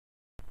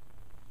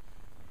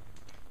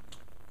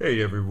Hey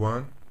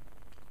everyone,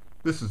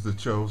 this is the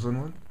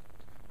chosen one,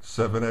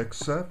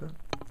 7x7.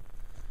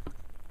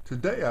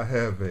 Today I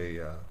have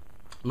a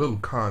little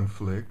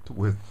conflict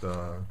with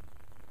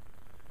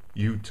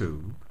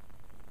YouTube.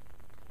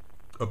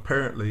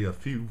 Apparently a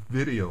few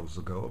videos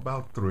ago,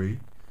 about 3,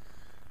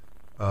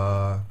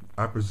 I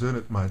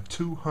presented my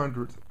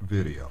 200th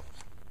video.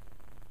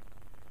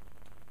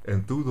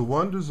 And through the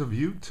wonders of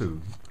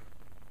YouTube,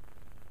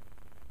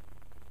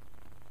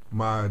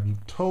 my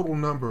total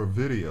number of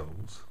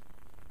videos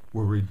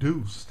were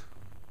reduced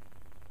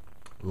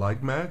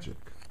like magic.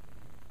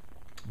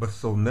 But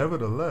so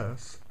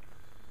nevertheless,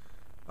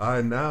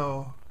 I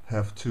now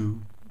have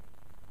to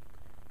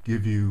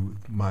give you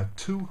my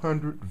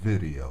 200th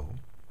video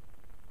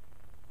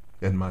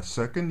in my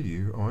second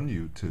year on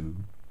YouTube,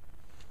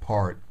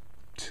 part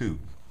 2.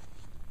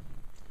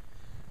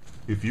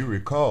 If you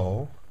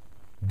recall,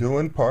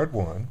 doing part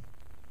 1,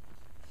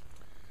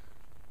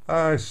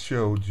 I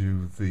showed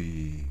you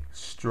the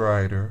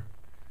Strider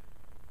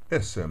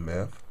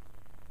SMF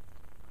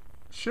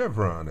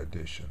Chevron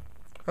edition.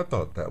 I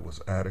thought that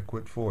was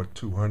adequate for a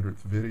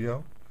 200th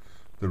video.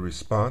 The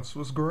response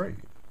was great.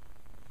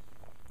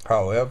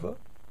 However,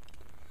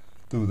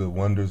 through the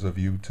wonders of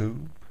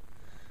YouTube,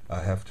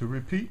 I have to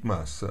repeat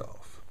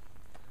myself.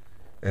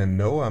 And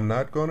no, I'm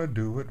not going to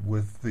do it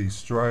with the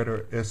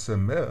Strider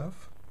SMF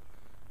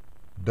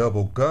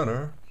double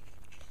gunner,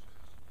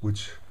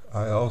 which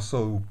I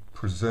also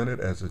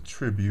presented as a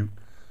tribute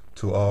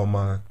to all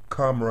my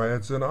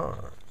comrades in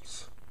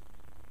arms.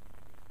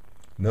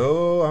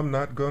 No, I'm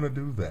not going to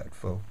do that,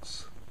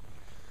 folks.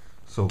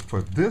 So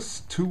for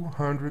this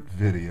 200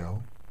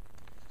 video,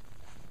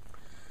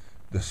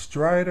 the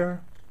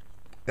Strider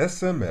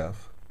SMF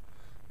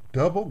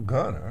double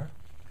gunner,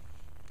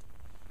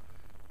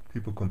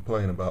 people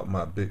complain about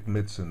my big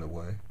mitts in the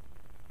way,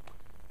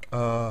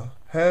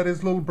 had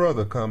his little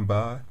brother come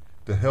by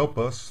to help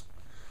us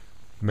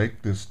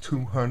make this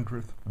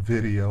 200th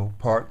video,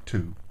 part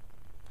 2,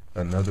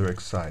 another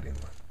exciting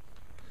one.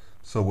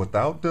 So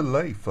without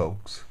delay,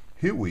 folks,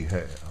 here we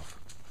have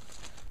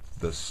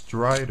the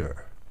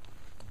Strider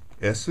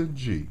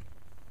SNG.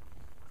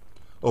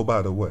 Oh,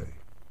 by the way,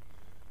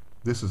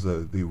 this is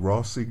the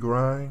Rossi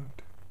grind.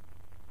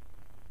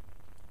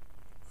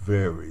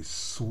 Very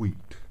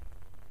sweet.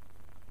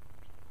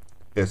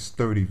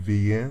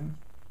 S30VN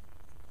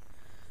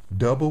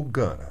double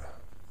gunner.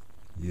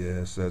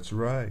 Yes, that's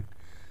right.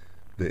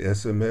 The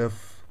SMF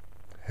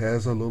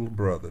has a little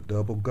brother,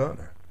 double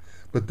gunner.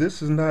 But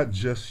this is not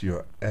just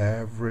your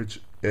average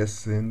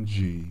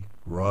SNG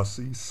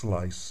Rossi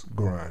slice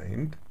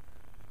grind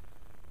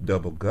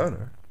double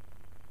gunner.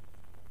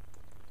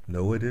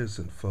 No, it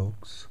isn't,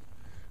 folks.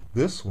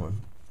 This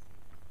one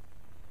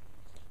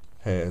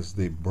has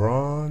the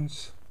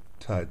bronze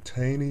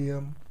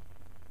titanium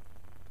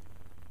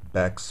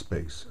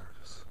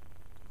backspacers.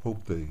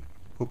 Hope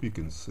you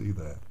can see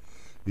that.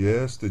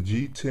 Yes, the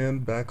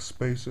G10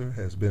 backspacer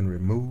has been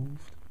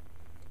removed.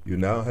 You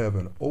now have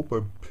an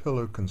open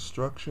pillar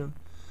construction,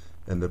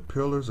 and the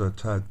pillars are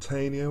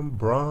titanium,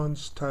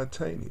 bronze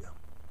titanium.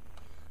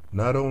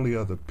 Not only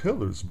are the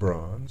pillars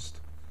bronzed,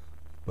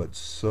 but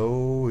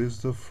so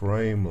is the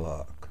frame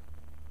lock.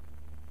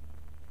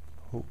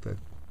 Hope that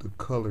the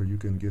color you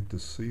can get to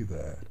see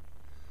that.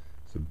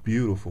 It's a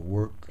beautiful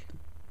work.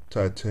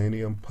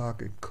 Titanium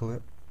pocket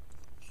clip.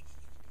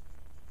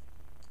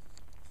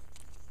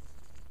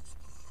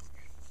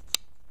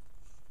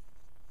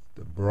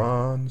 The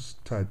bronze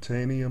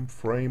titanium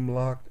frame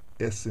lock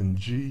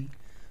SNG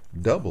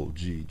double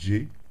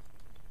GG.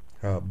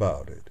 How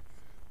about it?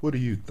 What do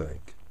you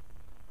think?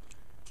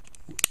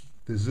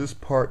 Is this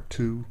part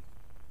 2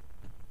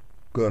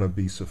 gonna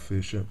be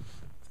sufficient?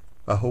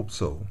 I hope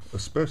so,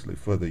 especially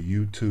for the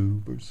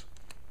YouTubers.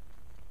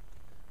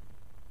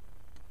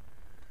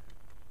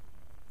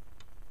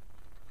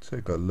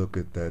 Take a look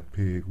at that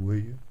pig, will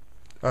you?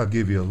 I'll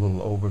give you a little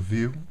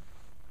overview.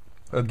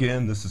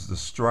 Again, this is the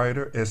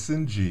Strider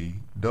SNG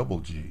double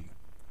G.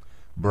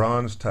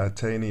 Bronze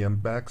titanium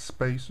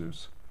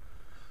backspacers.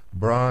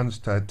 Bronze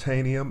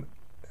titanium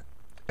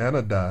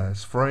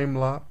anodized frame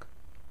lock.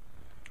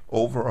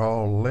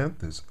 Overall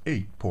length is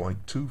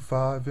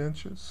 8.25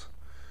 inches.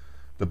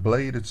 The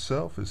blade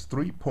itself is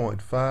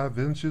 3.5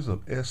 inches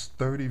of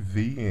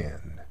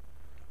S30VN.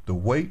 The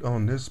weight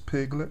on this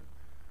piglet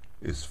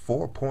is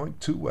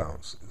 4.2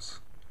 ounces.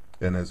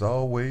 And as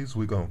always,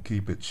 we're going to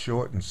keep it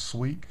short and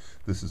sweet.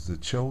 This is the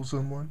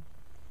chosen one.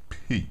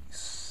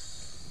 Peace.